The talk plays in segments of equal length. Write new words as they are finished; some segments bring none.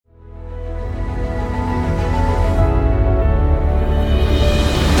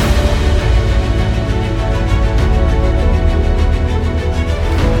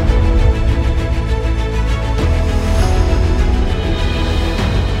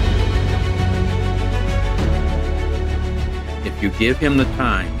If you give him the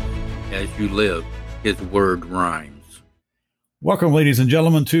time as you live, his word rhymes. Welcome, ladies and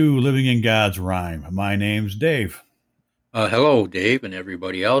gentlemen, to Living in God's Rhyme. My name's Dave. Hello, Dave, and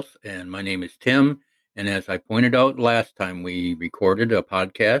everybody else. And my name is Tim. And as I pointed out last time we recorded a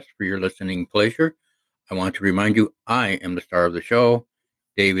podcast for your listening pleasure, I want to remind you I am the star of the show.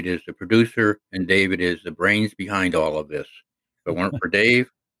 David is the producer, and David is the brains behind all of this. If it weren't for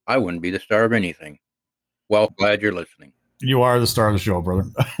Dave, I wouldn't be the star of anything. Well, glad you're listening. You are the star of the show, brother.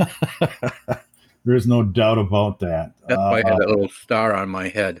 There's no doubt about that. That's why I had that little star on my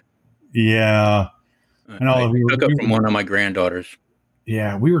head. Yeah. And I took it from one of my granddaughters.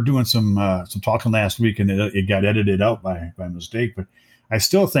 Yeah, we were doing some talking last week, and it got edited out by mistake. But I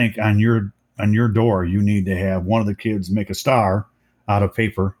still think on your door, you need to have one of the kids make a star out of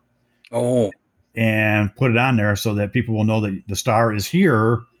paper. Oh. And put it on there so that people will know that the star is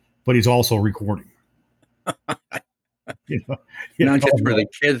here, but he's also recording. Not just for the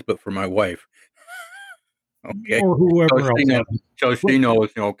kids, but for my wife. Okay. Or whoever else. So she knows,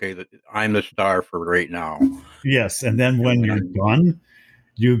 okay, that I'm the star for right now. Yes, and then when you're done,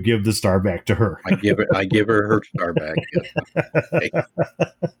 you give the star back to her. I give her her star back. Yes.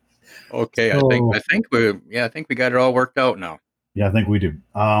 Okay. So, I think we got it all worked out now. Yeah, I think we do.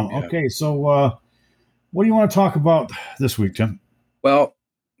 Okay, so what do you want to talk about this week, Tim? Well,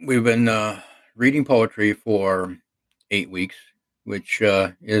 we've been reading poetry for 8 weeks, which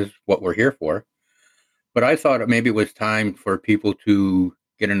is what we're here for. But I thought maybe it was time for people to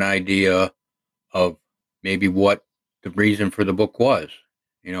get an idea of maybe what the reason for the book was.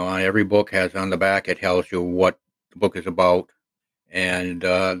 Every book has on the back, it tells you what the book is about. And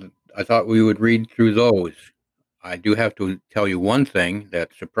I thought we would read through those. I do have to tell you one thing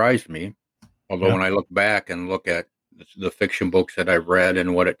that surprised me. Although when I look back and look at the fiction books that I've read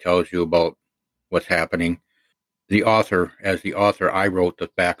and what it tells you about what's happening, as the author, I wrote the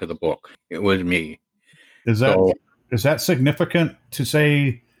back of the book. It was me. Is that significant to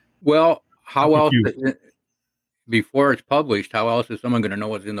say? Well, how else, before it's published, how else is someone going to know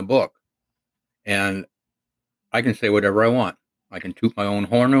what's in the book? And I can say whatever I want. I can toot my own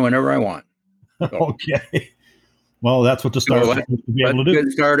horn whenever I want. So, okay. Well, that's what the start is to be able to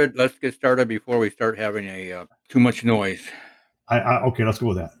do. Let's get started before we start having too much noise. Okay, let's go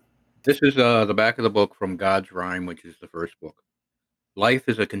with that. This is the back of the book from God's Rhyme, which is the first book. Life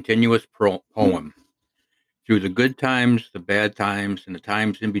is a continuous poem. Through the good times, the bad times, and the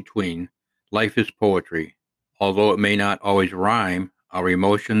times in between, life is poetry. Although it may not always rhyme, our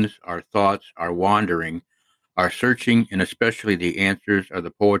emotions, our thoughts, our wandering, our searching, and especially the answers are the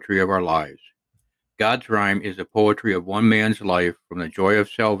poetry of our lives. God's Rhyme is the poetry of one man's life, from the joy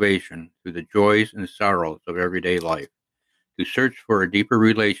of salvation to the joys and sorrows of everyday life, to search for a deeper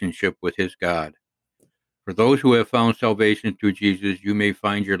relationship with his God. For those who have found salvation through Jesus, you may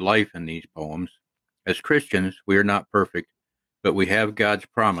find your life in these poems. As Christians, we are not perfect, but we have God's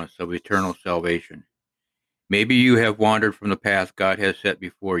promise of eternal salvation. Maybe you have wandered from the path God has set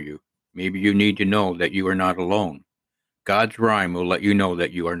before you. Maybe you need to know that you are not alone. God's Rhyme will let you know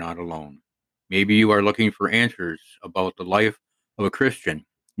that you are not alone. Maybe you are looking for answers about the life of a Christian.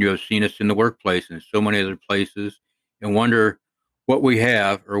 You have seen us in the workplace and so many other places and wonder what we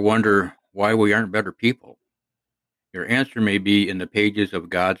have, or wonder why we aren't better people. Your answer may be in the pages of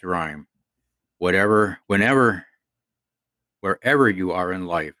God's Rhyme. Wherever you are in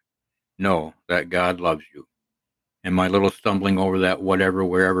life, know that God loves you. And my little stumbling over that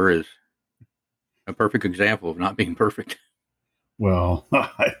wherever is a perfect example of not being perfect. Well,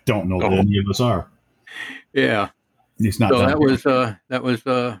 I don't know that any of us are. Yeah. It's not. So that was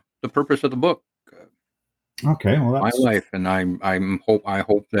the purpose of the book. Okay. Well, that's my life, and I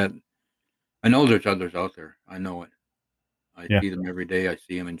hope that I know there's others out there. I know it. I see them every day. I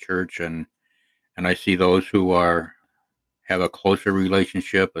see them in church, and I see those who have a closer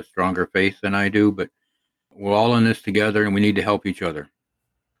relationship, a stronger faith than I do. But we're all in this together, and we need to help each other.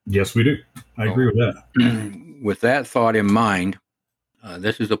 Yes, we do. I agree with that. With that thought in mind,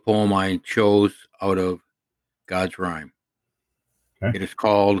 this is a poem I chose out of God's Rhyme. Okay. It is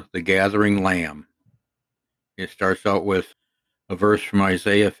called The Gathering Lamb. It starts out with a verse from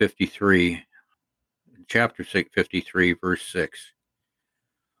Isaiah 53, chapter 53, verse 6.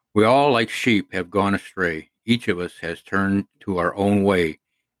 We all, like sheep, have gone astray. Each of us has turned to our own way,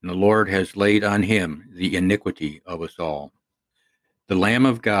 and the Lord has laid on him the iniquity of us all. The Lamb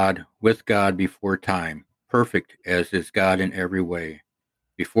of God, with God before time, perfect as is God in every way.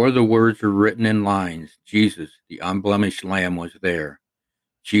 Before the words were written in lines, Jesus, the unblemished Lamb, was there.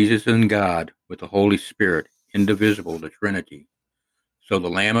 Jesus and God, with the Holy Spirit, indivisible, the Trinity. So the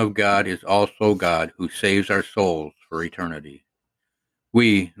Lamb of God is also God, who saves our souls for eternity.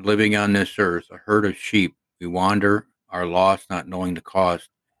 We, living on this earth, a herd of sheep, we wander, are lost, not knowing the cost,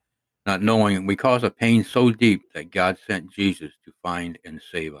 not knowing we cause a pain so deep that God sent Jesus to find and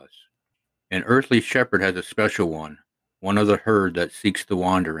save us. An earthly shepherd has a special one of the herd that seeks the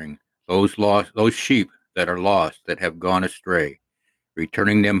wandering, those sheep that are lost, that have gone astray,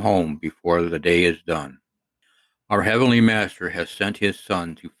 returning them home before the day is done. Our heavenly Master has sent his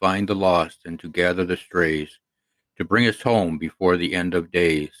Son to find the lost and to gather the strays, to bring us home before the end of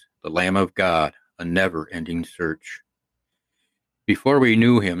days, the Lamb of God, a never-ending search. Before we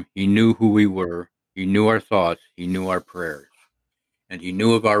knew him, he knew who we were, he knew our thoughts, he knew our prayers, and he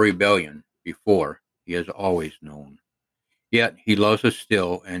knew of our rebellion before he has always known. Yet he loves us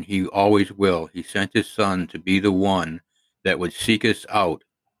still, and he always will. He sent his Son to be the one that would seek us out,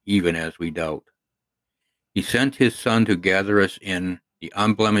 even as we doubt. He sent his Son to gather us in, the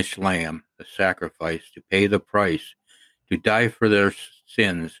unblemished Lamb, the sacrifice, to pay the price, to die for their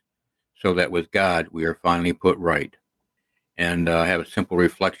sins, so that with God we are finally put right. And I have a simple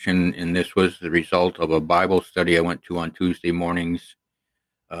reflection, and this was the result of a Bible study I went to on Tuesday mornings.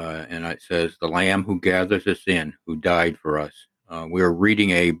 And it says, the Lamb who gathers us in, who died for us. We were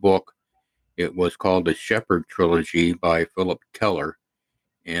reading a book. It was called the Shepherd Trilogy by Philip Keller,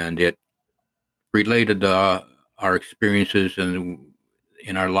 and it related our experiences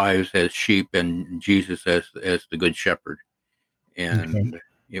in our lives as sheep and Jesus as the Good Shepherd. And Okay.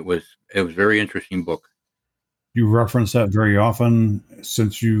 it was a very interesting book. You reference that very often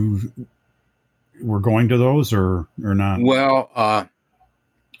since you were going to those, or not? Well,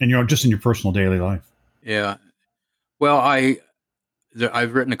 And just in your personal daily life. yeah. Well,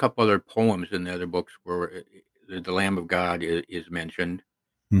 I've written a couple other poems in the other books where the Lamb of God is mentioned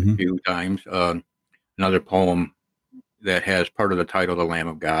a Mm-hmm. few times. Another poem that has part of the title, "The Lamb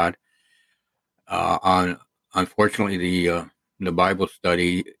of God." On unfortunately, the Bible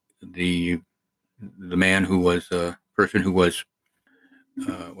study, the man who was person who was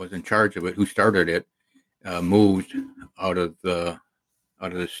in charge of it, who started it, moved out of the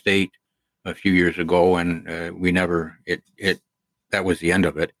state a few years ago, and we never it that was the end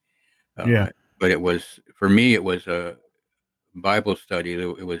of it. Yeah. But it was, for me, it was a Bible study.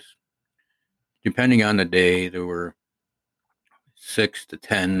 It was, depending on the day, there were 6 to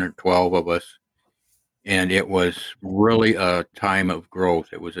 10 or 12 of us, and it was really a time of growth.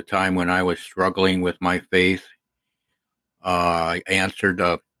 It was a time when I was struggling with my faith. I answered.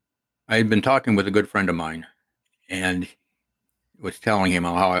 I had been talking with a good friend of mine, and was telling him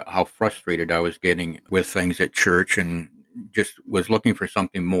how frustrated I was getting with things at church, and just was looking for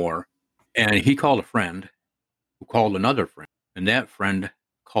something more. And he called a friend, who called another friend, and that friend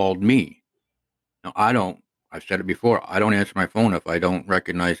called me. Now, I've said it before, I don't answer my phone if I don't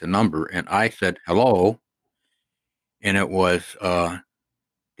recognize the number. And I said, hello. And it was Dan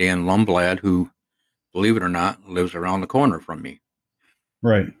Lumblad, who, believe it or not, lives around the corner from me.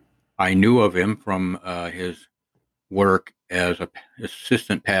 Right. I knew of him from his work as an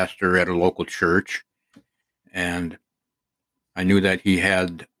assistant pastor at a local church. And I knew that he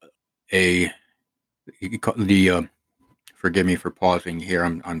had forgive me for pausing here,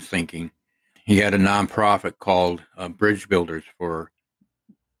 I'm thinking. He had a nonprofit called Bridge Builders for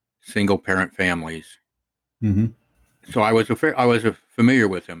single parent families. Mm-hmm. So I was familiar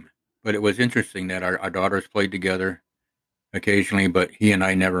with him, but it was interesting that our daughters played together occasionally, but he and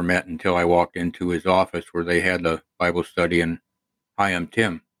I never met until I walked into his office where they had the Bible study. And, hi, I'm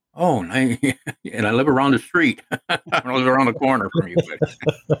Tim. Oh, and I live around the street. I live around the corner from you.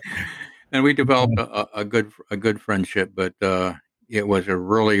 And we developed a good friendship. But it was a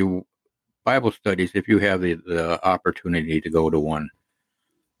really, Bible studies, if you have the opportunity to go to one,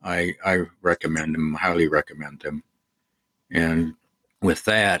 I recommend them, highly recommend them. And with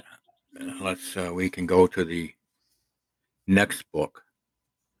that, we can go to the next book,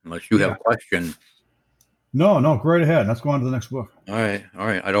 unless you have a question. No, go right ahead. Let's go on to the next book. All right.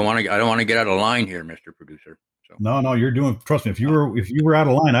 I don't want to get out of line here, Mr. Producer. So. No, you're doing. Trust me. If you were out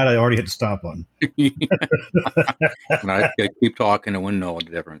of line, I'd already hit the stop button. And I keep talking and wouldn't know the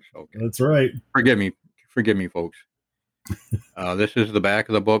difference. Okay. That's right. Forgive me, folks. This is the back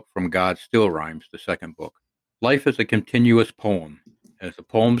of the book from God Still Rhymes, the second book. Life is a continuous poem. As the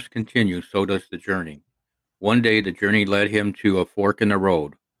poems continue, so does the journey. One day the journey led him to a fork in the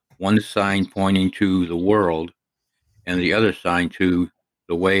road, one sign pointing to the world, and the other sign to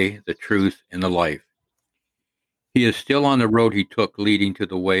the way, the truth, and the life. He is still on the road he took, leading to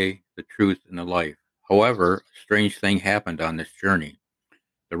the way, the truth, and the life. However, a strange thing happened on this journey.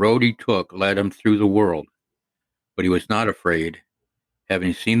 The road he took led him through the world, but he was not afraid.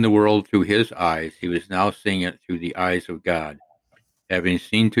 Having seen the world through his eyes, he was now seeing it through the eyes of God. Having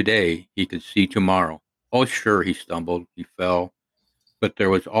seen today, he could see tomorrow. Oh, sure, he stumbled, he fell, but there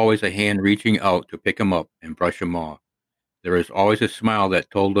was always a hand reaching out to pick him up and brush him off. There was always a smile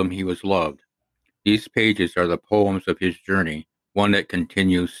that told him he was loved. These pages are the poems of his journey, one that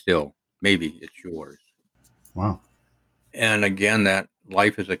continues still. Maybe it's yours. Wow. And again, that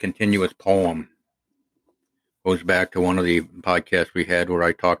life is a continuous poem goes back to one of the podcasts we had where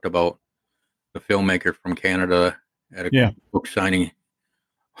I talked about the filmmaker from Canada at a book signing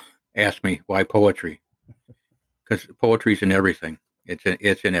asked me why poetry, because poetry's in everything.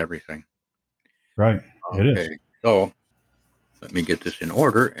 It's in everything. Right. Okay. It is. So let me get this in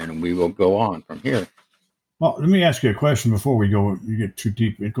order, and we will go on from here. Well, let me ask you a question before we go. You get too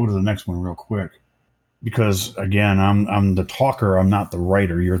deep. Go to the next one real quick, because again, I'm the talker. I'm not the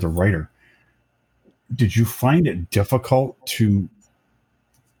writer. You're the writer. Did you find it difficult to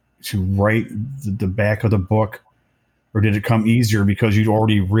write the back of the book, or did it come easier because you'd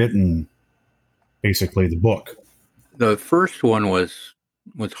already written basically the book? The first one was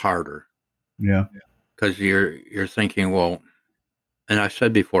harder. Yeah. Because you're thinking, well, and I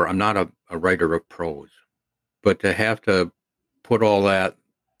said before, I'm not a writer of prose, but to have to put all that,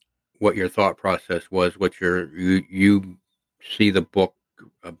 what your thought process was, what you see the book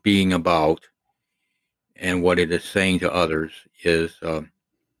being about, and what it is saying to others is,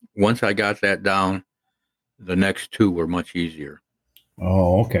 once I got that down, the next two were much easier.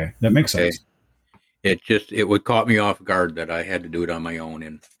 Oh, okay, that makes sense. It would caught me off guard that I had to do it on my own,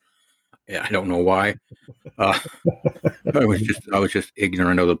 and I don't know why. I was just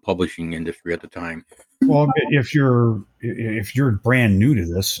ignorant of the publishing industry at the time. Well, if you're brand new to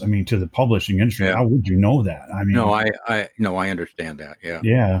this, I mean, to the publishing industry, how would you know that? I mean, I understand that.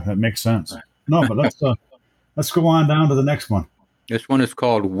 Yeah, that makes sense. No, but let's go on down to the next one. This one is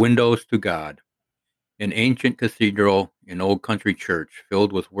called Windows to God. An ancient cathedral, an old country church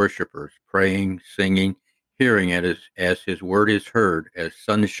filled with worshipers, praying, singing, hearing as his word is heard, as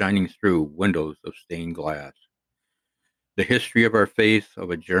sun shining through windows of stained glass. The history of our faith, of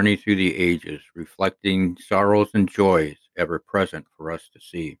a journey through the ages, reflecting sorrows and joys ever present for us to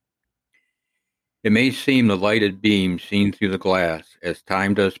see. It may seem the lighted beam seen through the glass, as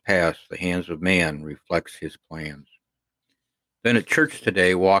time does pass, the hands of man reflects his plans. Then at church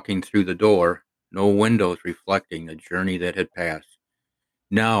today, walking through the door, no windows reflecting the journey that had passed.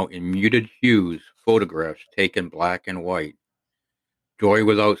 Now in muted hues, photographs taken black and white. Joy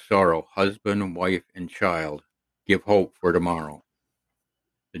without sorrow, husband, wife, and child, give hope for tomorrow.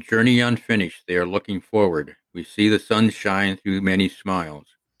 The journey unfinished, they are looking forward. We see the sun shine through many smiles.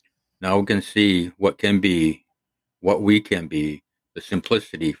 Now we can see what can be, what we can be, the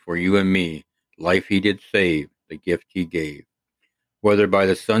simplicity for you and me, life he did save, the gift he gave. Whether by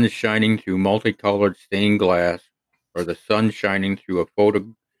the sun shining through multicolored stained glass, or the sun shining through a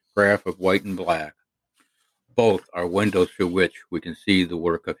photograph of white and black, both are windows through which we can see the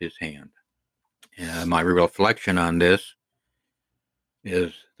work of his hand. And my reflection on this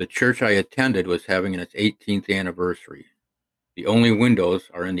is the church I attended was having its 18th anniversary. The only windows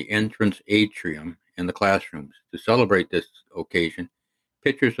are in the entrance atrium and the classrooms. To celebrate this occasion,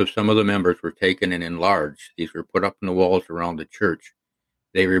 pictures of some of the members were taken and enlarged. These were put up on the walls around the church.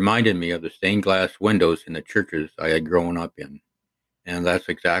 They reminded me of the stained glass windows in the churches I had grown up in. And that's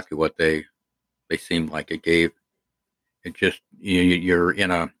exactly what they seemed like. It gave, it just, you're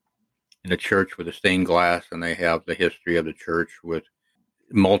in a church with a stained glass, and they have the history of the church with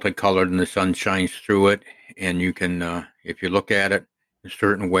multicolored, and the sun shines through it. And you can, if you look at it a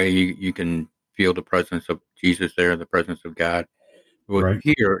certain way, you can feel the presence of Jesus there, the presence of God. Right.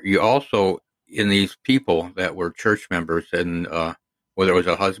 Here, you also, in these people that were church members, and whether it was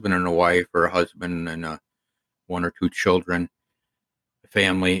a husband and a wife, or a husband and one or two children,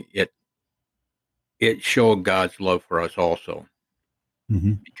 family, it showed God's love for us also.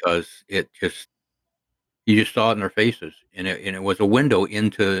 Mm-hmm. Because you just saw it in their faces, and it was a window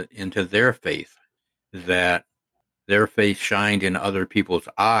into their faith, that their faith shined in other people's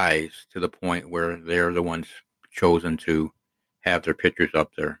eyes to the point where they're the ones chosen to have their pictures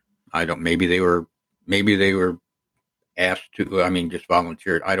up there. Maybe they were asked to, just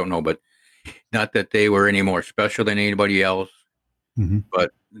volunteered. I don't know, but not that they were any more special than anybody else, mm-hmm.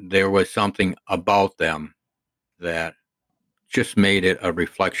 but there was something about them that just made it a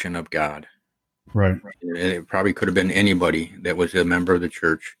reflection of God. Right. It probably could have been anybody that was a member of the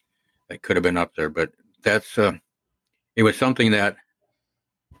church that could have been up there, but that's it was something that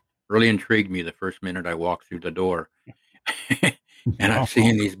really intrigued me the first minute I walked through the door. And I'm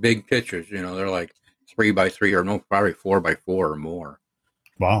seeing these big pictures, they're like 3x3 or no, probably 4x4 or more.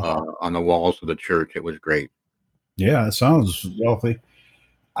 Wow. On the walls of the church. It was great. Yeah, it sounds wealthy.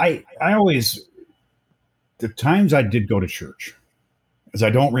 I always the times I did go to church, because I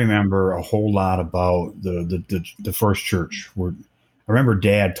don't remember a whole lot about the first church. Where I remember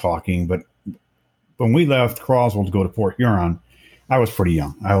Dad talking, but when we left Croswell to go to Port Huron, I was pretty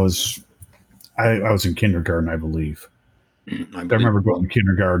young. I was in kindergarten, I believe. I I believe remember so. going to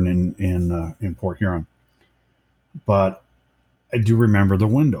kindergarten in Port Huron, but I do remember the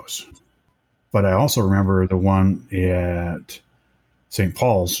windows. But I also remember the one at St.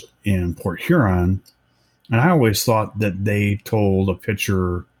 Paul's in Port Huron, and I always thought that they told a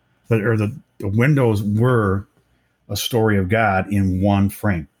picture that, or the windows were a story of God in one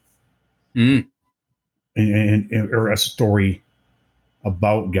frame, Mm, or a story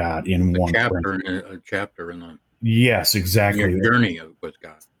about God in one frame. a chapter in Yes, your exactly. journey with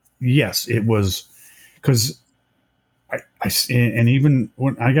God. Yes, it was because and even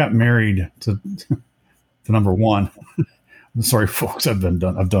when I got married to number one, I'm sorry, folks, I've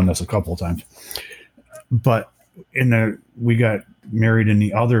done this a couple of times, but we got married in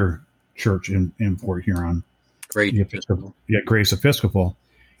the other church in Port Huron, Great the Episcopal, Episcopal. yeah, Grace Episcopal,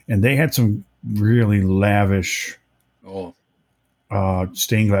 and they had some really lavish Oh,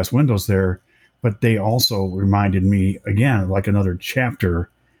 stained glass windows there, but they also reminded me again like another chapter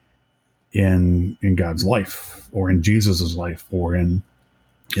in God's life, or in Jesus's life, or in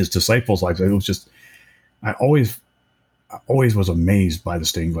his disciples' life. It was just I always was amazed by the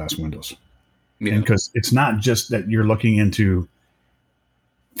stained glass windows, and yeah. because it's not just that you're looking into.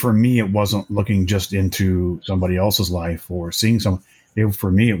 For me, it wasn't looking just into somebody else's life or seeing some.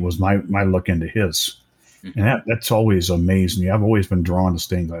 For me, it was my look into his, and Hmm. that's always amazed me. I've always been drawn to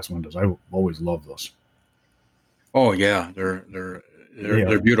stained glass windows. I always loved those. Oh yeah, Yeah,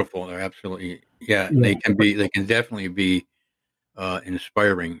 they're beautiful. They're absolutely, yeah. yeah. They can definitely be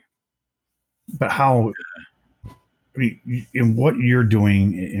inspiring. But how? I mean, in what you're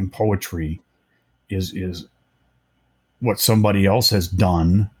doing in poetry is what somebody else has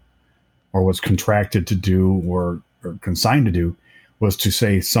done or was contracted to do or consigned to do was to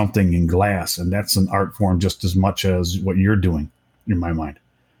say something in glass, and that's an art form just as much as what you're doing in my mind,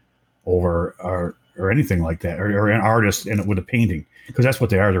 or anything like that, or an artist in it with a painting, because that's what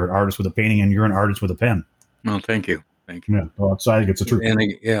they are. They're an artist with a painting, and you're an artist with a pen. Well, thank you, thank you. Yeah, well, I think it's the truth.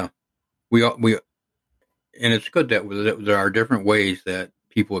 Yeah, we and it's good that there are different ways that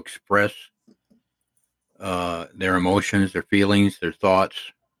people express their emotions, their feelings, their thoughts.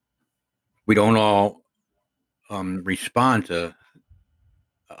 We don't all respond to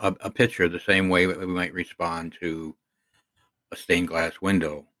a picture the same way that we might respond to a stained glass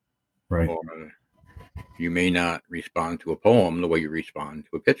window, Right. or you may not respond to a poem the way you respond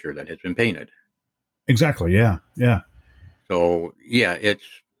to a picture that has been painted. Exactly. Yeah. Yeah. So yeah,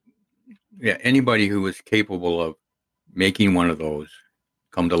 anybody who is capable of making one of those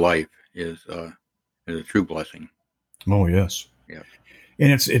come to life is a true blessing. Oh yes. Yeah.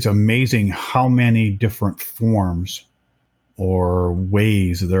 And it's amazing how many different forms or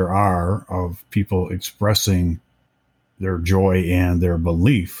ways there are of people expressing their joy and their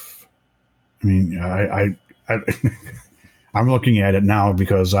belief. I mean, I I'm looking at it now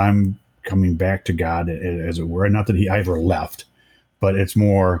because I'm coming back to God, as it were. Not that I ever left, but it's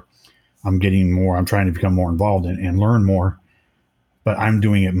more. I'm getting more. I'm trying to become more involved and learn more. But I'm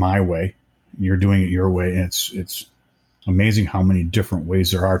doing it my way. You're doing it your way, and it's amazing how many different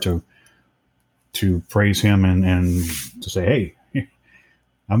ways there are to praise Him and to say, "Hey,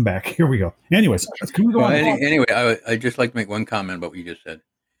 I'm back. Here we go." Anyways, can we go Well, on? anyway, I just like to make one comment about what you just said.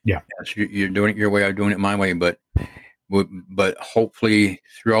 Yeah, Yes, you're doing it your way. I'm doing it my way, but hopefully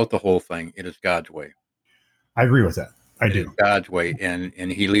throughout the whole thing, it is God's way. I agree with that. I It is do. God's way, and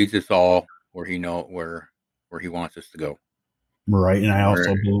He leads us all where He wants us to go. Right, and I Where,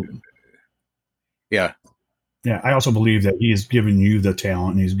 also believe, yeah, yeah, I also believe that He has given you the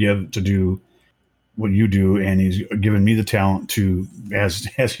talent, and He's given to do what you do, and He's given me the talent to, as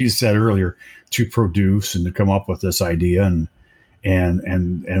He said earlier, to produce and to come up with this idea and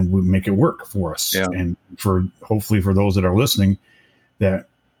we make it work for us, yeah, and for hopefully for those that are listening, that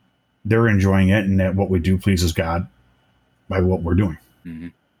they're enjoying it and that what we do pleases God by what we're doing. hmm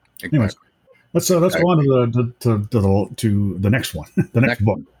Anyways, exactly, let's go on exactly. to the next one, the next Next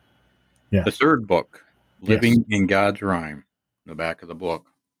book. one, Yeah. the third book, Yes. "Living in God's Rhyme." The back of the book.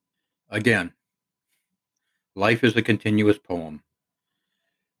 Again, life is a continuous poem.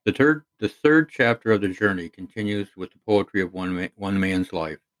 The third chapter of the journey continues with the poetry of one man's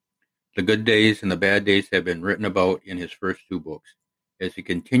life. The good days and the bad days have been written about in his first two books. As he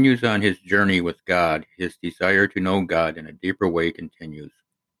continues on his journey with God, his desire to know God in a deeper way continues.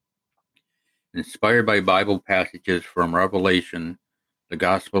 Inspired by Bible passages from Revelation, the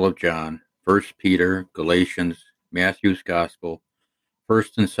Gospel of John, 1 Peter, Galatians, Matthew's Gospel,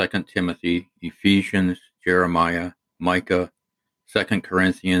 1st and 2nd Timothy, Ephesians, Jeremiah, Micah, 2nd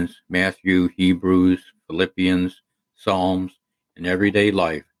Corinthians, Matthew, Hebrews, Philippians, Psalms, and everyday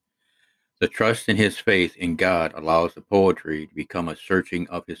life, the trust in his faith in God allows the poetry to become a searching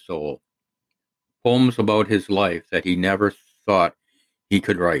of his soul. Poems about his life that he never thought he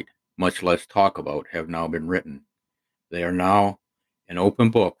could write, much less talk about, have now been written. They are now an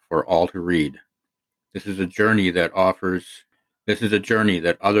open book for all to read. This is a journey that others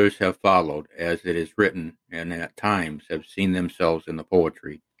have followed as it is written and at times have seen themselves in the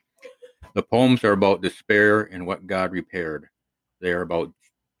poetry. The poems are about despair and what God repaired. They are about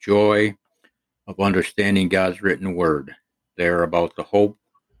joy of understanding God's written word. They are about the hope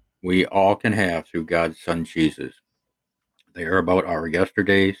we all can have through God's Son Jesus. They are about our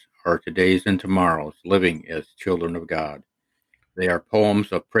yesterdays, our todays, and tomorrows living as children of God. They are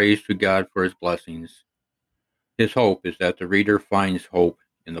poems of praise to God for his blessings. His hope is that the reader finds hope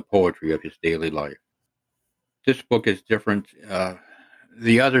in the poetry of his daily life. This book is different.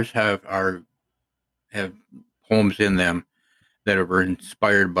 The others have poems in them that are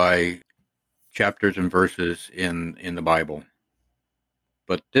inspired by chapters and verses in the Bible.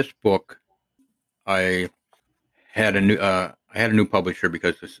 But this book, I had a new publisher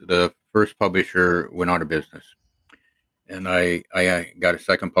because the first publisher went out of business, and I got a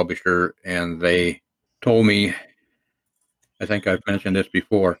second publisher, and they told me, I think I've mentioned this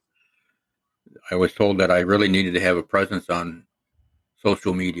before, I was told that I really needed to have a presence on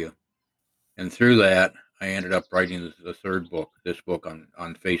social media, and through that I ended up writing the third book, this book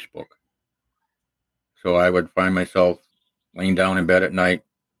on Facebook. So I would find myself laying down in bed at night,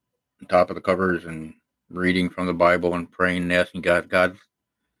 on top of the covers, and reading from the Bible and praying and asking God,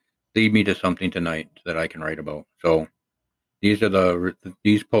 lead me to something tonight that I can write about. So these are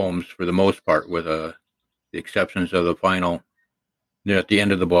these poems, for the most part, with the exceptions of the final, at the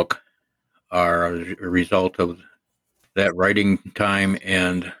end of the book, are a result of that writing time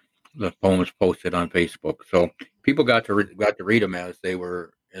and the poems posted on Facebook. So people got to read them as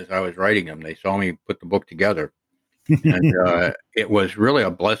I was writing them. They saw me put the book together, and it was really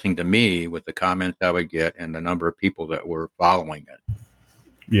a blessing to me with the comments I would get and the number of people that were following it.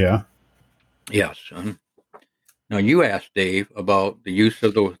 Yeah. Yes. Now, you asked Dave about the use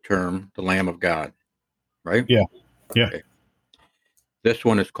of the term the Lamb of God, right? Yeah. Yeah. Okay. This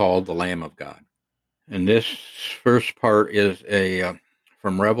one is called the Lamb of God. And this first part is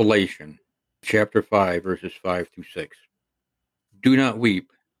from Revelation, chapter 5, verses 5 through 6. Do not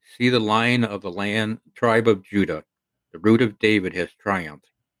weep. See, the Lion of the tribe of Judah, the Root of David, has triumphed.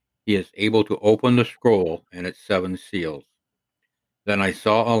 He is able to open the scroll and its 7 seals. Then I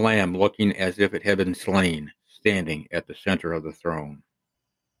saw a lamb looking as if it had been slain, standing at the center of the throne.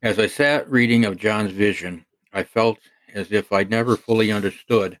 As I sat reading of John's vision, I felt as if I'd never fully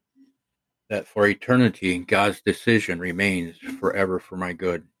understood that for eternity God's decision remains forever for my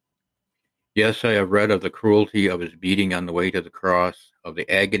good. Yes, I have read of the cruelty of his beating on the way to the cross, of the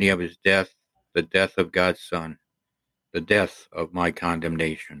agony of his death, the death of God's Son, the death of my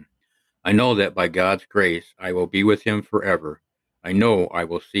condemnation. I know that by God's grace I will be with him forever. I know I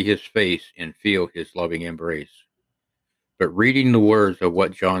will see his face and feel his loving embrace. But reading the words of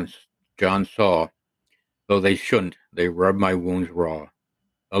what John saw, though they shouldn't, they rub my wounds raw.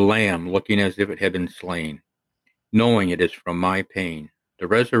 A lamb looking as if it had been slain, knowing it is from my pain. The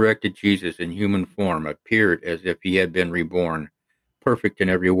resurrected Jesus in human form appeared as if he had been reborn, perfect in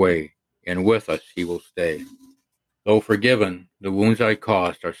every way, and with us he will stay. Though forgiven, the wounds I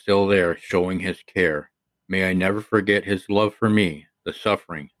caused are still there, showing his care. May I never forget his love for me, the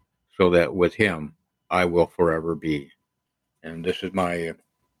suffering, so that with him I will forever be. And this is my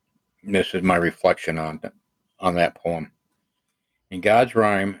reflection on that poem. In God's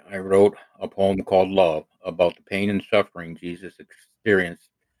rhyme, I wrote a poem called Love about the pain and suffering Jesus experienced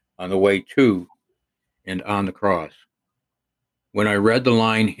on the way to and on the cross. When I read the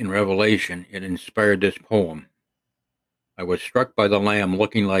line in Revelation, it inspired this poem. I was struck by the lamb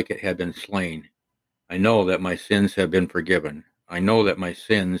looking like it had been slain. I know that my sins have been forgiven. I know that my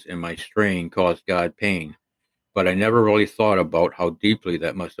sins and my straying caused God pain, but I never really thought about how deeply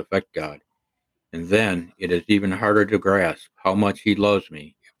that must affect God. And then it is even harder to grasp how much he loves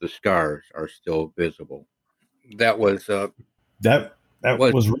me if the scars are still visible. That was that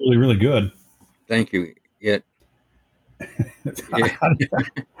was really, really good. Thank you. I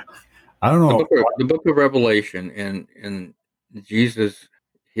don't know. The book of Revelation and Jesus,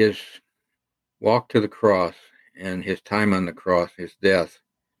 his walk to the cross and his time on the cross, his death,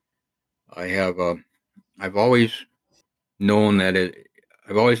 I have, I've always known that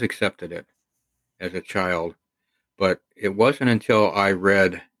I've always accepted it as a child, but it wasn't until I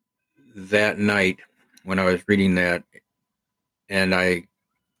read that night when I was reading that, and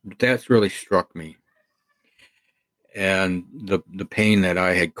that's really struck me, and the pain that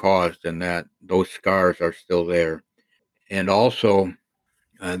I had caused, and that those scars are still there. And also,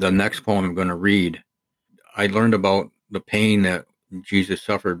 the next poem I'm going to read, I learned about the pain that Jesus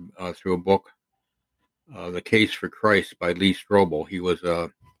suffered through a book, The Case for Christ by Lee Strobel. He was a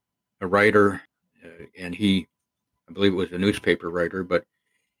writer, and I believe it was a newspaper writer, but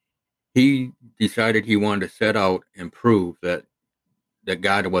he decided he wanted to set out and prove that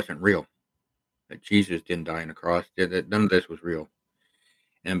God wasn't real, that Jesus didn't die on the cross, that none of this was real.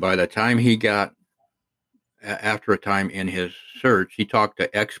 And by the time he got, after a time in his search, he talked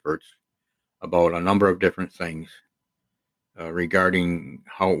to experts about a number of different things regarding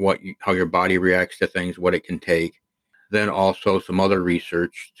how your body reacts to things, what it can take. Then also some other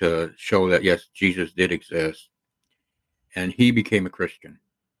research to show that yes, Jesus did exist, and he became a Christian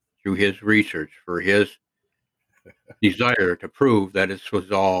through his research for his desire to prove that this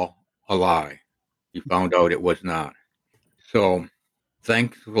was all a lie. He found out it was not. So,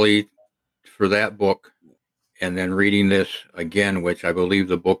 thankfully for that book, and then reading this again, which I believe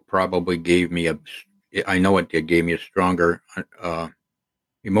the book probably gave me I know it did, gave me a stronger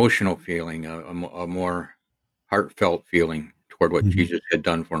emotional feeling, a more heartfelt feeling toward what Jesus had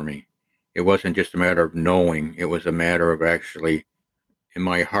done for me. It wasn't just a matter of knowing, it was a matter of actually, in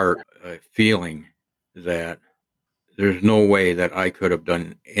my heart, feeling that there's no way that I could have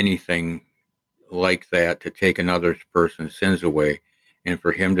done anything like that to take another person's sins away, and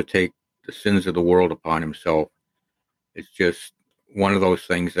for him to take the sins of the world upon himself. It's just one of those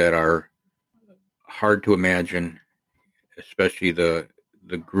things that are hard to imagine, especially the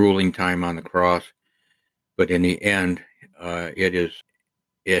grueling time on the cross. But in the end,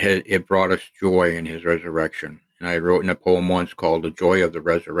 it brought us joy in his resurrection. And I wrote in a poem once called "The Joy of the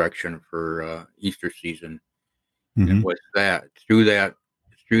Resurrection" for Easter season. And it was that through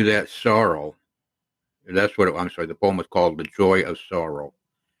that sorrow. That's what I'm sorry. The poem was called "The Joy of Sorrow,"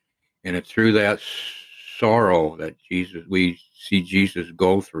 and it's through that sorrow that we see Jesus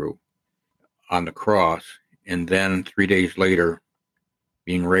go through on the cross, and then 3 days later,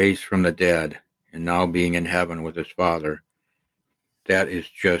 being raised from the dead, and now being in heaven with his Father. That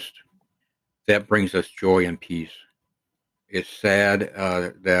brings us joy and peace. It's sad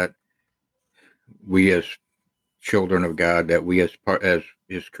that we as children of God, that we as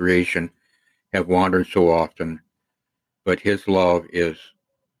his creation, have wandered so often, but his love is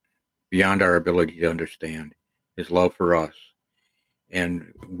beyond our ability to understand, his love for us.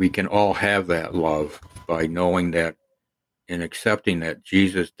 And we can all have that love by knowing that and accepting that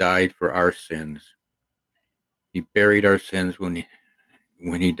Jesus died for our sins. He buried our sins when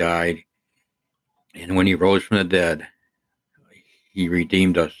he died, and when he rose from the dead, he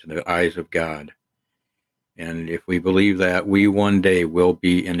redeemed us in the eyes of God. And if we believe that, we one day will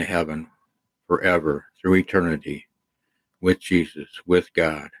be in heaven forever, through eternity, with Jesus, with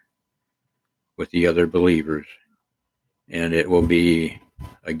God, with the other believers. And it will be,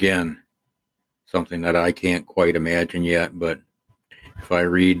 again, something that I can't quite imagine yet, but if I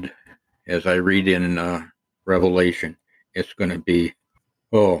read, as I read in Revelation, it's going to be,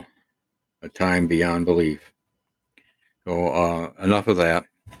 a time beyond belief. So enough of that.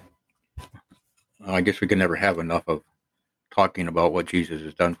 I guess we can never have enough of talking about what Jesus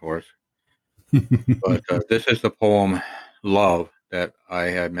has done for us. But this is the poem "Love" that I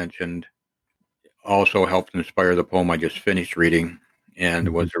had mentioned. Also helped inspire the poem I just finished reading, and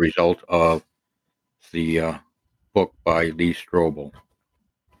was a result of the book by Lee Strobel.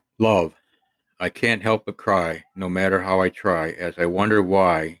 Love. I can't help but cry, no matter how I try, as I wonder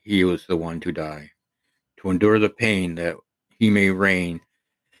why he was the one to die, to endure the pain that he may reign,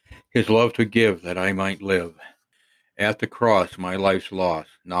 his love to give that I might live. At the cross, my life's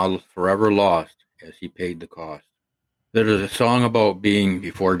lost, now forever lost, as he paid the cost. There is a song about being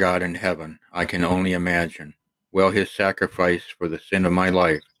before God in heaven, I can only imagine. Well, his sacrifice for the sin of my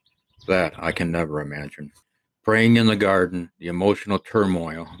life, that I can never imagine. Praying in the garden, the emotional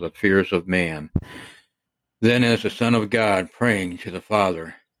turmoil, the fears of man. Then as the Son of God, praying to the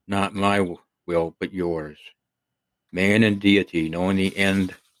Father, not my will, but yours. Man and deity, knowing the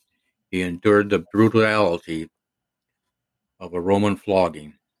end, he endured the brutality of a Roman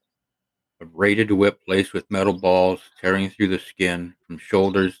flogging, a braided whip laced with metal balls, tearing through the skin from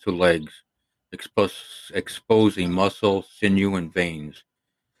shoulders to legs, exposing muscle, sinew, and veins.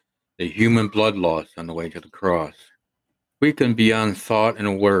 The human blood loss on the way to the cross. Weakened beyond thought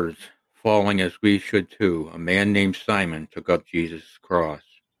and words, falling as we should too, a man named Simon took up Jesus' cross.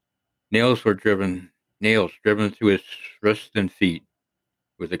 Nails driven through his wrists and feet.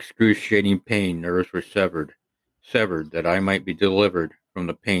 With excruciating pain, nerves were severed that I might be delivered from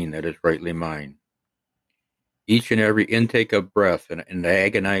the pain that is rightly mine. Each and every intake of breath and the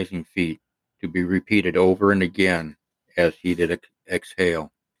agonizing feat to be repeated over and again as he did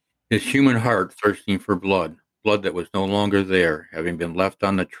exhale. His human heart thirsting for blood that was no longer there, having been left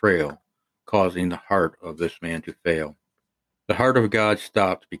on the trail, causing the heart of this man to fail. The heart of God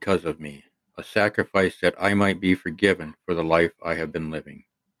stopped because of me, a sacrifice that I might be forgiven for the life I have been living.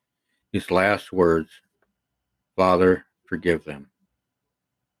 His last words, Father, forgive them,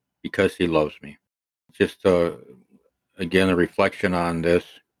 because he loves me. Just again, a reflection on this.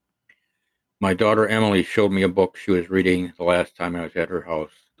 My daughter Emily showed me a book she was reading the last time I was at her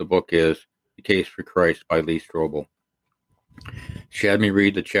house. The book is The Case for Christ by Lee Strobel. She had me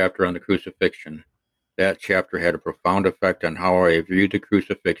read the chapter on the crucifixion. That chapter had a profound effect on how I viewed the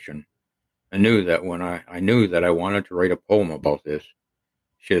crucifixion. I knew that when I knew that I wanted to write a poem about this.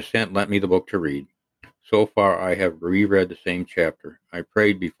 She has lent me the book to read. So far, I have reread the same chapter. I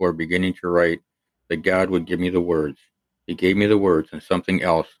prayed before beginning to write that God would give me the words. He gave me the words and something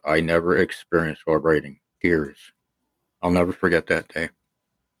else I never experienced while writing. Tears. I'll never forget that day.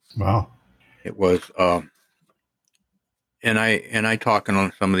 Wow. It was, and I talk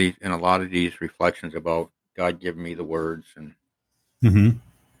in some of these, in a lot of these reflections about God giving me the words, and Mm-hmm.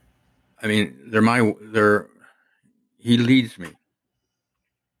 I mean, He leads me,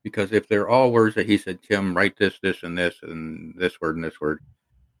 because if they're all words that He said, Tim, write this, and this word and this word,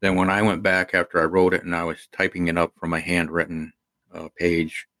 then when I went back after I wrote it and I was typing it up from a handwritten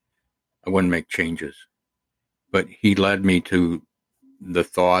page, I wouldn't make changes. But He led me to the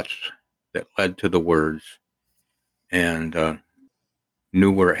thoughts that led to the words, and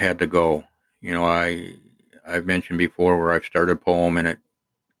knew where it had to go. You know, I've mentioned before where I've started a poem and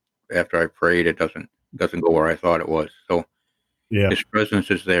after I prayed, it doesn't go where I thought it was. So Yeah. His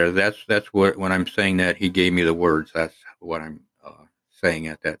presence is there. That's what, when I'm saying that He gave me the words, that's what I'm saying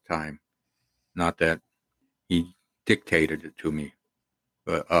at that time. Not that He dictated it to me.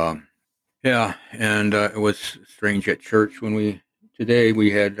 But yeah, and it was strange at church when today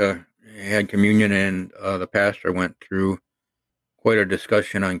we had communion, and the pastor went through quite a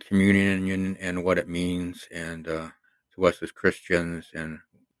discussion on communion and what it means, and to us as Christians, and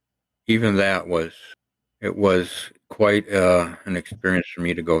even that was quite an experience for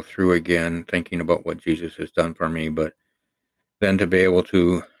me to go through again, thinking about what Jesus has done for me, but then to be able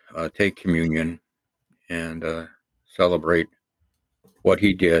to take communion and celebrate what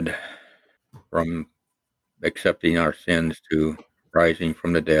He did, from accepting our sins to rising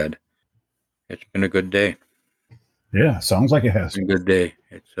from the dead. It's been a good day. Yeah. Sounds like it has. It's been a good day.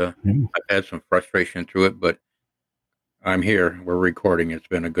 I've had some frustration through it, but I'm here. We're recording. It's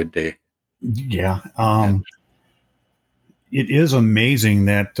been a good day. Yeah. It is amazing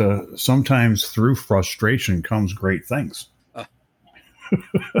that sometimes through frustration comes great things.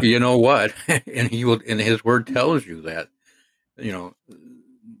 You know what? And His word tells you that, you know,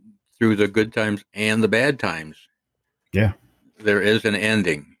 through the good times and the bad times, Yeah. there is an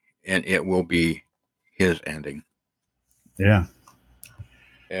ending, and it will be His ending. Yeah.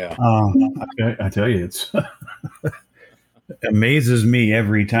 Yeah. I tell you, it's amazes me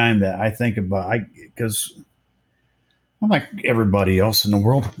every time that I think about, because I'm like everybody else in the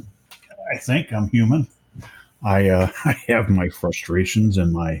world. I think I'm human. I have my frustrations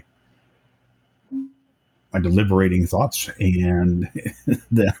and my deliberating thoughts, and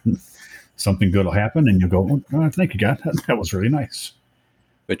then something good will happen, and you go, "Oh, thank you, God. That was really nice."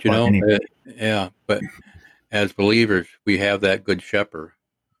 But But anyway, yeah. But as believers, we have that good shepherd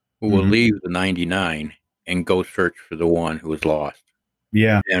who will mhm. leave the 99 and go search for the one who is lost.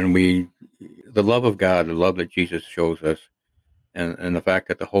 Yeah, And the love of God, the love that Jesus shows us, and the fact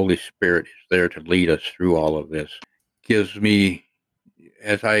that the Holy Spirit is there to lead us through all of this, gives me,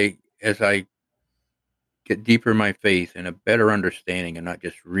 as I get deeper in my faith and a better understanding, and not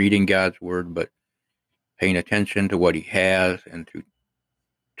just reading God's word, but paying attention to what He has, and through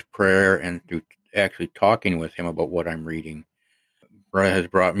prayer and through actually talking with Him about what I'm reading, has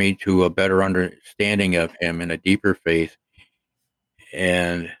brought me to a better understanding of Him and a deeper faith.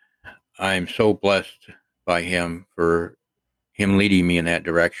 And I'm so blessed by Him for Him leading me in that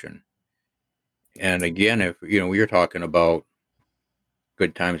direction. And again, if we were talking about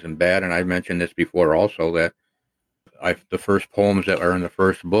good times and bad, and I mentioned this before also, that the first poems that are in the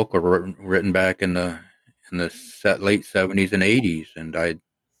first book were written back in the late 70s and 80s, and I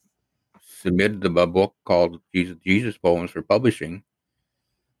submitted a book called Jesus Poems for publishing,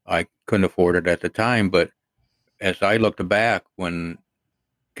 I couldn't afford it at the time, but as I looked back when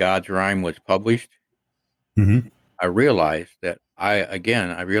God's Rhyme was published, Mm-hmm. I realized that I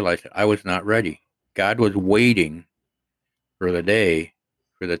realized that I was not ready. God was waiting for the day,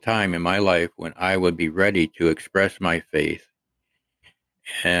 for the time in my life when I would be ready to express my faith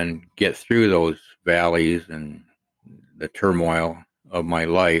and get through those valleys and the turmoil of my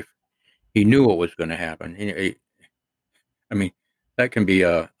life. He knew what was going to happen. I mean, that can be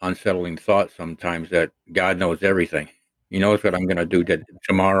a unsettling thought sometimes that God knows everything. He knows what I'm going to do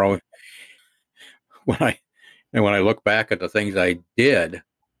tomorrow. When I when I look back at the things I did,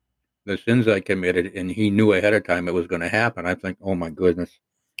 the sins I committed, and He knew ahead of time it was going to happen, I think, oh my goodness,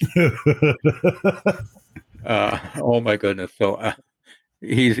 oh my goodness. So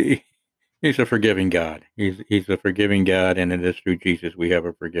he's he's a forgiving God. He's a forgiving God, and it is through Jesus we have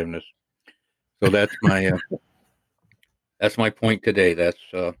a forgiveness. So that's my point today.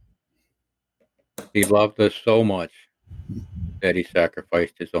 He loved us so much that He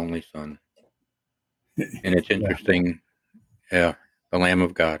sacrificed His only Son. And it's interesting, the Lamb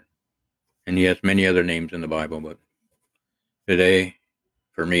of God. And He has many other names in the Bible, but today,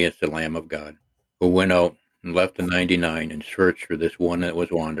 for me, it's the Lamb of God who went out and left the 99 and searched for this one that was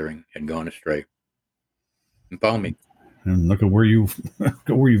wandering, had gone astray, and found me. And look at where you've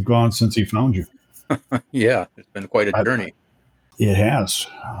gone since He found you. Yeah, it's been quite a journey. It has.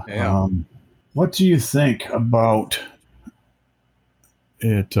 Yeah. What do you think about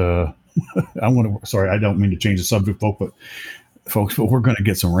it? Sorry, I don't mean to change the subject, folks, but we're going to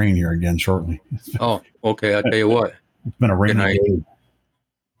get some rain here again shortly. Oh, okay. I'll tell you what. It's been a rainy day.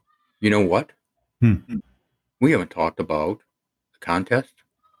 You know what? We haven't talked about the contest.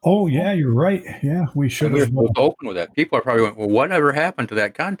 Oh, yeah, you're right. Yeah, we should have. We're open with that. People are probably going, well, whatever happened to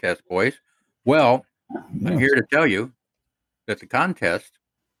that contest, boys? Well, I'm here to tell you that the contest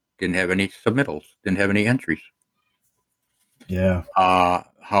didn't have any submittals, didn't have any entries. Yeah.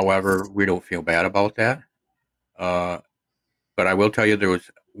 However, we don't feel bad about that. But I will tell you there was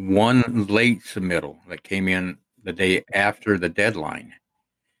one late submittal that came in the day after the deadline.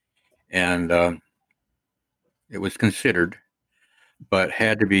 And it was considered, but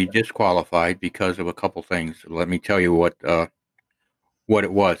had to be disqualified because of a couple things. Let me tell you what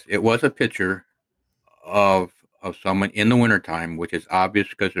it was. It was a picture of someone in the wintertime, which is obvious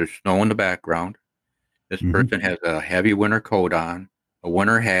because there's snow in the background. This person has a heavy winter coat on, a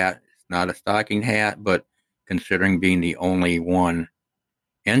winter hat. It's not a stocking hat, but considering being the only one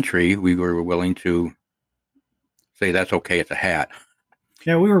entry, we were willing to say that's okay. It's a hat.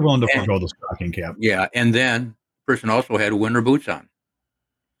 Yeah, we were willing to forego the stocking cap. Yeah, and then the person also had winter boots on.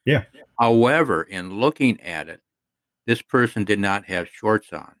 Yeah. However, in looking at it, this person did not have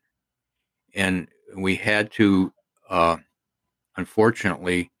shorts on. And we had to,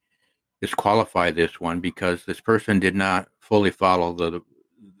 unfortunately, disqualify this one because this person did not fully follow the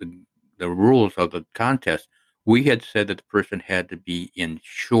rules of the contest. We had said that the person had to be in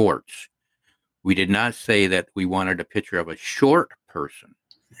shorts. We did not say that we wanted a picture of a short person.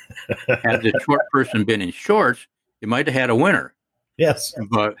 Had the short person been in shorts, you might have had a winner. Yes.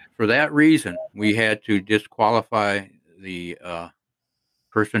 But for that reason, we had to disqualify the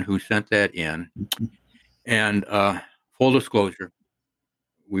person who sent that in. And full disclosure,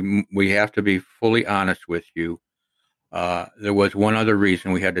 we have to be fully honest with you. There was one other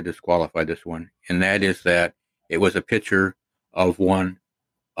reason we had to disqualify this one, and that is that it was a picture of one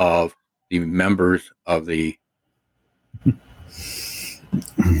of the members of the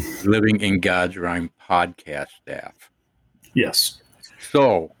Living in God's Rhyme podcast staff. Yes.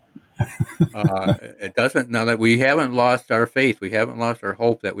 So it doesn't, now that we haven't lost our faith, we haven't lost our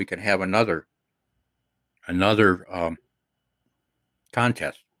hope that we can have another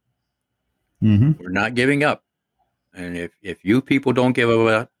contest. Mm-hmm. We're not giving up. And if you people don't give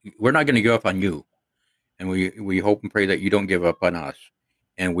up, we're not going to give up on you. And we hope and pray that you don't give up on us.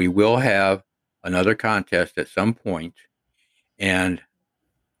 And we will have another contest at some point. And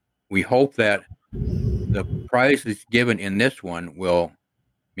we hope that the prizes given in this one will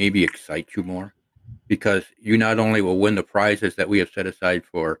maybe excite you more, because you not only will win the prizes that we have set aside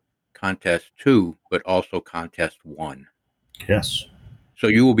for contest 2, but also contest 1. Yes. So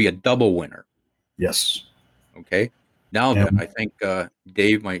you will be a double winner. Yes. Okay. Now then, I think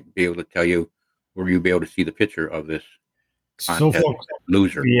Dave might be able to tell you where you'll be able to see the picture of this contest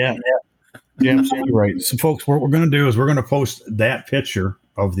loser. Yeah, absolutely right. So, folks, what we're going to do is we're going to post that picture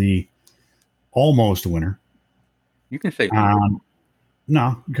of the almost winner. You can say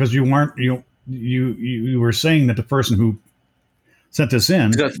no, because you weren't. You were saying that the person who sent this in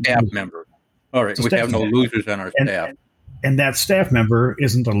is a staff member. All right, we have no losers on our staff. And that staff member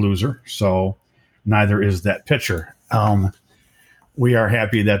isn't a loser, so neither is that picture. We are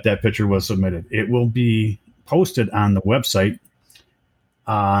happy that that picture was submitted. It will be posted on the website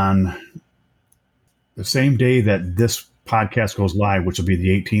on the same day that this podcast goes live, which will be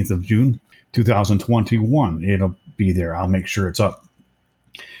the 18th of June, 2021. It'll be there. I'll make sure it's up.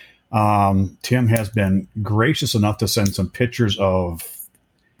 Tim has been gracious enough to send some pictures of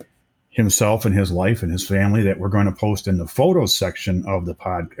himself and his life and his family that we're going to post in the photos section of the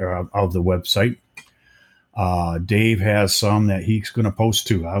of the website. Dave has some that he's going to post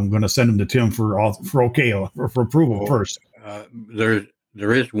too. I'm going to send them to Tim for approval first.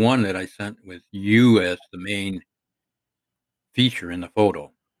 There is one that I sent with you as the main feature in the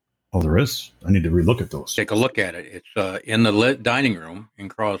photo. Oh, there is? I need to relook at those. Take a look at it. It's in the dining room in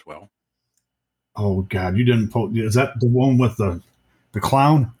Croswell. Oh, God. You didn't post. Is that the one with the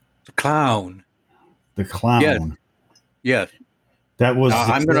clown? The clown. The clown. Yes. That was.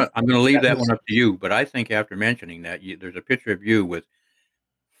 I'm gonna leave that one up to you. But I think after mentioning that, there's a picture of you with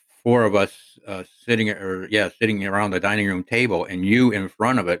four of us sitting around the dining room table, and you in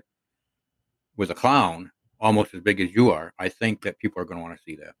front of it with a clown almost as big as you are. I think that people are going to want to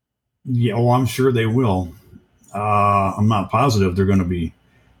see that. Yeah, well, I'm sure they will. I'm not positive they're going to be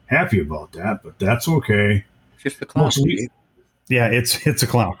happy about that, but that's okay. It's just the clown. Yeah, it's a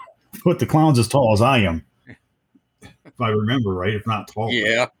clown. But the clown's as tall as I am, if I remember right. If not tall.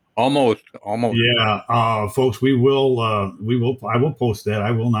 Yeah, almost. Yeah, folks, I will post that. I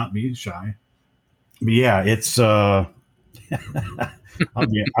will not be shy. But yeah, it's. I'll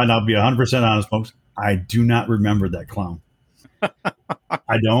be 100% honest, folks. I do not remember that clown.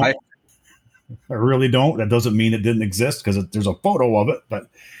 I don't. I really don't. That doesn't mean it didn't exist because there's a photo of it, but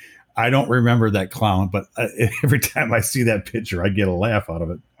I don't remember that clown. But every time I see that picture, I get a laugh out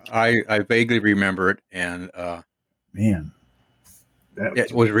of it. I vaguely remember it, and man,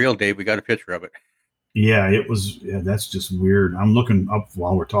 it was real, Dave. We got a picture of it. Yeah, it was. Yeah, that's just weird. I'm looking up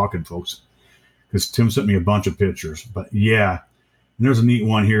while we're talking, folks, because Tim sent me a bunch of pictures. But yeah, and there's a neat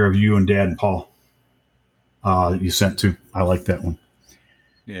one here of you and Dad and Paul that you sent to. I like that one.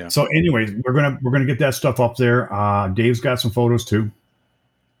 Yeah. So, anyways, we're gonna get that stuff up there. Dave's got some photos too,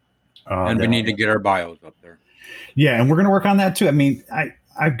 and we need to get our bios up there. Yeah, and we're gonna work on that too. I mean,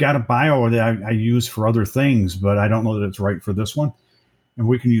 I've got a bio that I use for other things, but I don't know that it's right for this one. And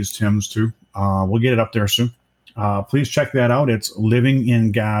we can use Tim's too. We'll get it up there soon. Please check that out. It's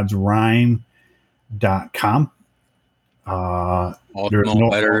livingingodsrhyme.com. There's no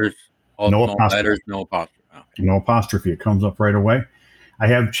letters, no apostrophe. No apostrophe. It comes up right away. I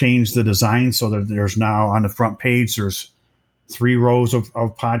have changed the design so that there's now on the front page, there's 3 rows of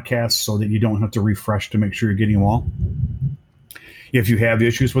podcasts so that you don't have to refresh to make sure you're getting them all. If you have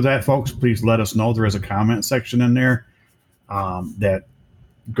issues with that, folks, please let us know. There is a comment section in there that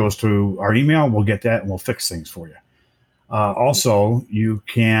goes to our email. We'll get that and we'll fix things for you. Also, you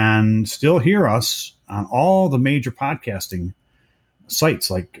can still hear us on all the major podcasting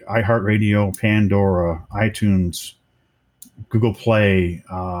sites like iHeartRadio, Pandora, iTunes, Google Play,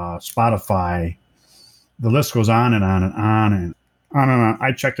 Spotify. The list goes on and on and on and on and on.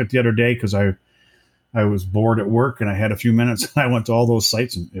 I checked it the other day because I was bored at work and I had a few minutes and I went to all those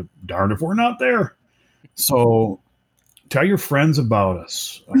sites and darn if we're not there. So tell your friends about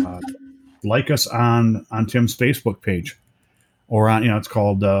us. Like us on Tim's Facebook page or on, it's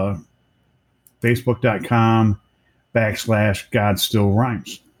called facebook.com/God Still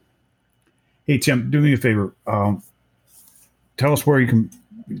Rhymes. Hey, Tim, do me a favor. Tell us where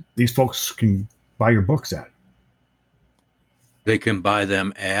these folks can buy your books at. They can buy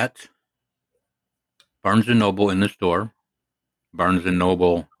them at Barnes & Noble in the store, Barnes &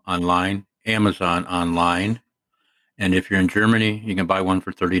 Noble online, Amazon online, and if you're in Germany, you can buy one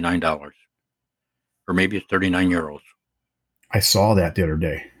for $39, or maybe it's 39 euros. I saw that the other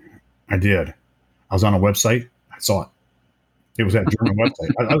day. I did. I was on a website. I saw it. It was that German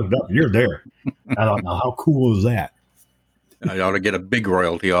website. You're there. I thought, now how cool is that? I ought to get a big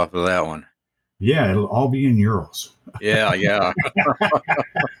royalty off of that one. Yeah, it'll all be in euros. Yeah.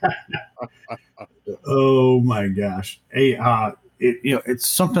 Oh my gosh! Hey, it's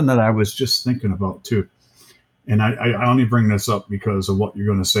something that I was just thinking about too, and I only bring this up because of what you're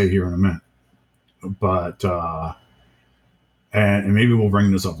going to say here in a minute. But and maybe we'll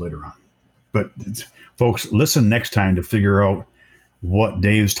bring this up later on. But folks, listen next time to figure out what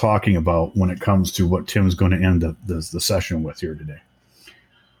Dave's talking about when it comes to what Tim's going to end the session with here today,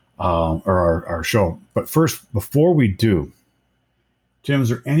 or our show. But first, before we do, Tim, is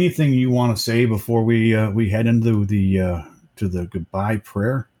there anything you want to say before we head into the goodbye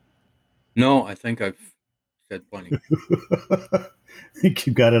prayer? No, I think I've said plenty. Think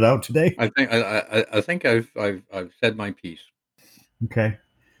you got it out today? I think I've said my piece. Okay.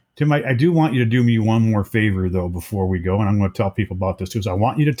 Tim, I do want you to do me one more favor, though, before we go, and I'm going to tell people about this, too. So I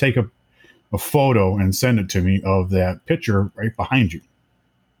want you to take a photo and send it to me of that picture right behind you.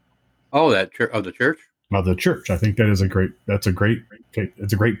 Oh, that of the church? Of the church. I think it's a great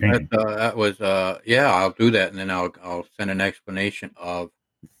painting. That was, yeah, I'll do that, and then I'll send an explanation of,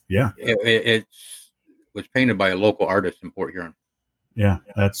 yeah. It was painted by a local artist in Port Huron. Yeah,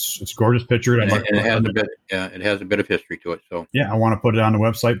 it's a gorgeous picture. And it has a bit of history to it. So yeah, I want to put it on the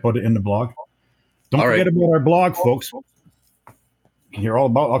website, put it in the blog. Don't forget about our blog, folks. You can hear all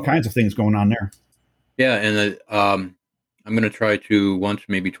about all kinds of things going on there. Yeah, and I'm going to try to once,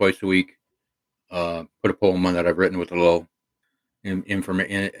 maybe twice a week, put a poem on that I've written with a little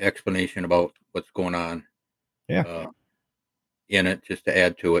explanation about what's going on. Yeah. In it, just to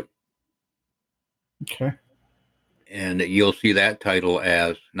add to it. Okay. And you'll see that title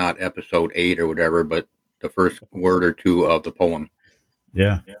as not episode 8 or whatever, but the first word or two of the poem.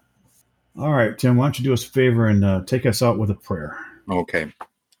 Yeah. All right, Tim, why don't you do us a favor and take us out with a prayer? Okay.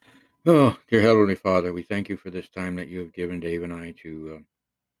 Oh, dear Heavenly Father, we thank you for this time that you have given Dave and I to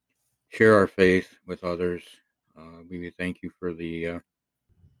share our faith with others. We thank you for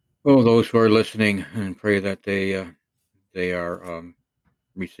those who are listening, and pray that they are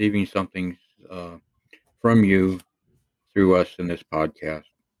receiving something from you through us in this podcast.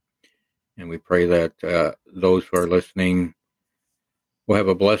 And we pray that those who are listening will have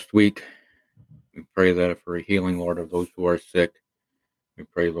a blessed week. We pray that for a healing, Lord, of those who are sick. We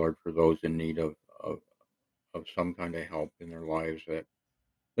pray, Lord, for those in need of some kind of help in their lives that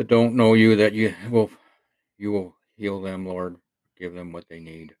don't know you, that you will heal them, Lord. Give them what they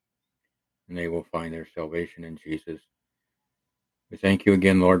need, and they will find their salvation in Jesus. We thank you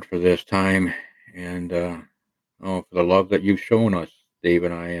again, Lord, for this time, and for the love that you've shown us, Dave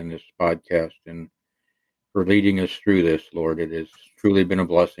and I, in this podcast, and for leading us through this, Lord. It has truly been a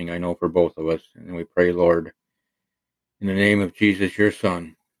blessing, I know, for both of us. And we pray, Lord, in the name of Jesus, your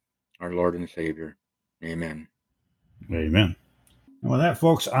Son, our Lord and Savior. Amen. Amen. And with that,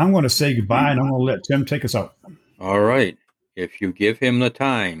 folks, I'm going to say goodbye, and I'm going to let Tim take us out. All right. If you give him the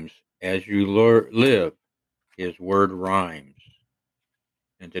times as you live, his word rhymes.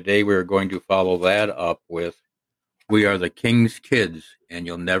 And today we're going to follow that up with, we are the King's kids, and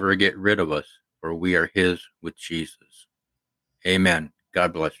you'll never get rid of us, for we are his with Jesus. Amen.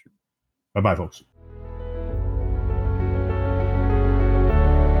 God bless you. Bye-bye, folks.